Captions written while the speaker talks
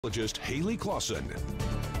Haley Clausen.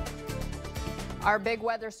 Our big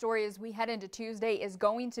weather story as we head into Tuesday is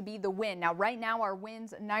going to be the wind. Now, right now, our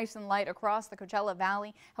winds nice and light across the Coachella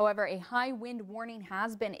Valley. However, a high wind warning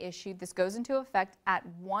has been issued. This goes into effect at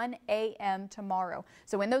 1 a.m. tomorrow.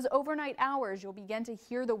 So in those overnight hours, you'll begin to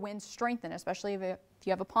hear the winds strengthen, especially if you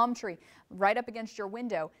have a palm tree right up against your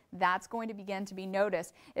window. That's going to begin to be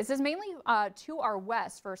noticed. It says mainly to our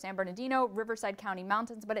west for San Bernardino, Riverside County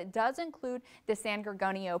Mountains, but it does include the San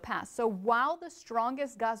Gorgonio Pass. So while the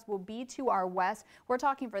strongest gusts will be to our west, we're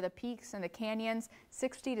talking for the peaks and the canyons,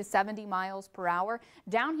 60 to 70 miles per hour.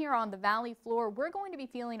 Down here on the valley floor, we're going to be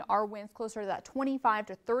feeling our winds closer to that 25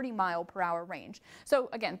 to 30 mile per hour range. So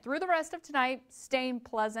again, through the rest of tonight, staying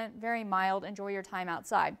pleasant, very mild. Enjoy your time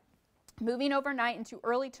outside. Moving overnight into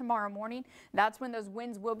early tomorrow morning, that's when those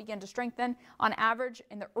winds will begin to strengthen. On average,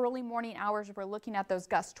 in the early morning hours, we're looking at those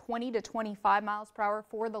gusts 20 to 25 miles per hour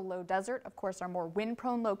for the low desert. Of course, our more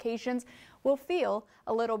wind-prone locations will feel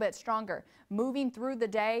a little bit stronger. Moving through the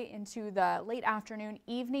day into the late afternoon,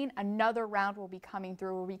 evening, another round will be coming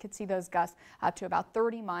through where we could see those gusts up to about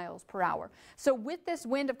 30 miles per hour. So with this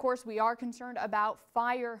wind, of course, we are concerned about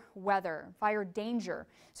fire weather, fire danger.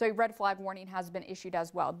 So a red flag warning has been issued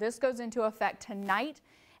as well. This goes into effect tonight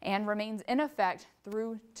and remains in effect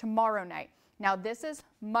through tomorrow night. Now, this is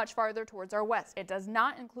much farther towards our west. It does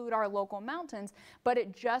not include our local mountains, but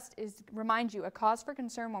it just is, remind you, a cause for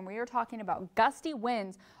concern when we are talking about gusty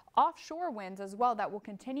winds, offshore winds as well, that will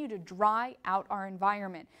continue to dry out our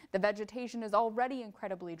environment. The vegetation is already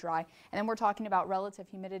incredibly dry, and then we're talking about relative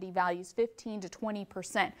humidity values 15 to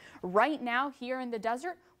 20%. Right now here in the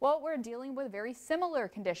desert, well, we're dealing with very similar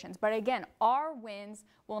conditions, but again, our winds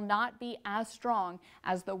will not be as strong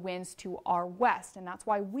as the winds to our west, and that's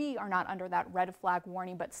why we are not under that red flag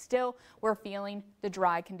warning, but still we're feeling the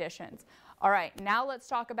dry conditions. All right, now let's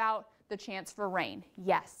talk about the chance for rain.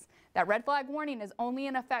 Yes. That red flag warning is only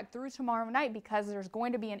in effect through tomorrow night because there's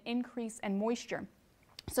going to be an increase in moisture.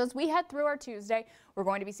 So as we head through our Tuesday, we're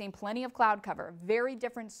going to be seeing plenty of cloud cover. Very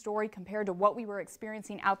different story compared to what we were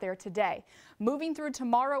experiencing out there today. Moving through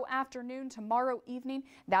tomorrow afternoon, tomorrow evening,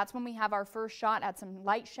 that's when we have our first shot at some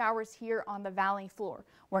light showers here on the valley floor.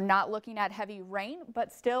 We're not looking at heavy rain,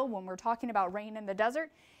 but still, when we're talking about rain in the desert,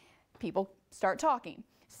 people start talking.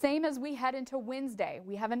 Same as we head into Wednesday,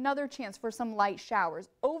 we have another chance for some light showers.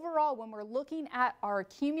 Overall, when we're looking at our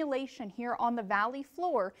accumulation here on the valley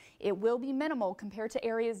floor, it will be minimal compared to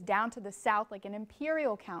areas down to the south like in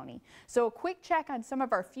Imperial County. So a quick check on some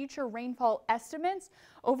of our future rainfall estimates.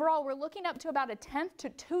 Overall, we're looking up to about 1/10 to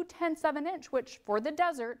 2/10 of an inch, which for the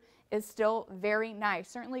desert is still very nice.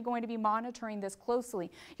 Certainly going to be monitoring this closely.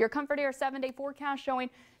 Your Comfort Air 7-day forecast showing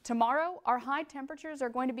tomorrow our high temperatures are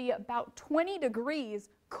going to be about 20 degrees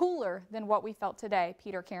cooler than what we felt today.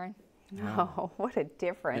 Peter, Karen. Oh, what a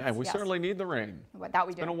difference. Yeah, we certainly need the rain. That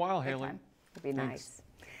we do. It's been a while, Haley. It'd be nice.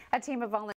 A team of volunteers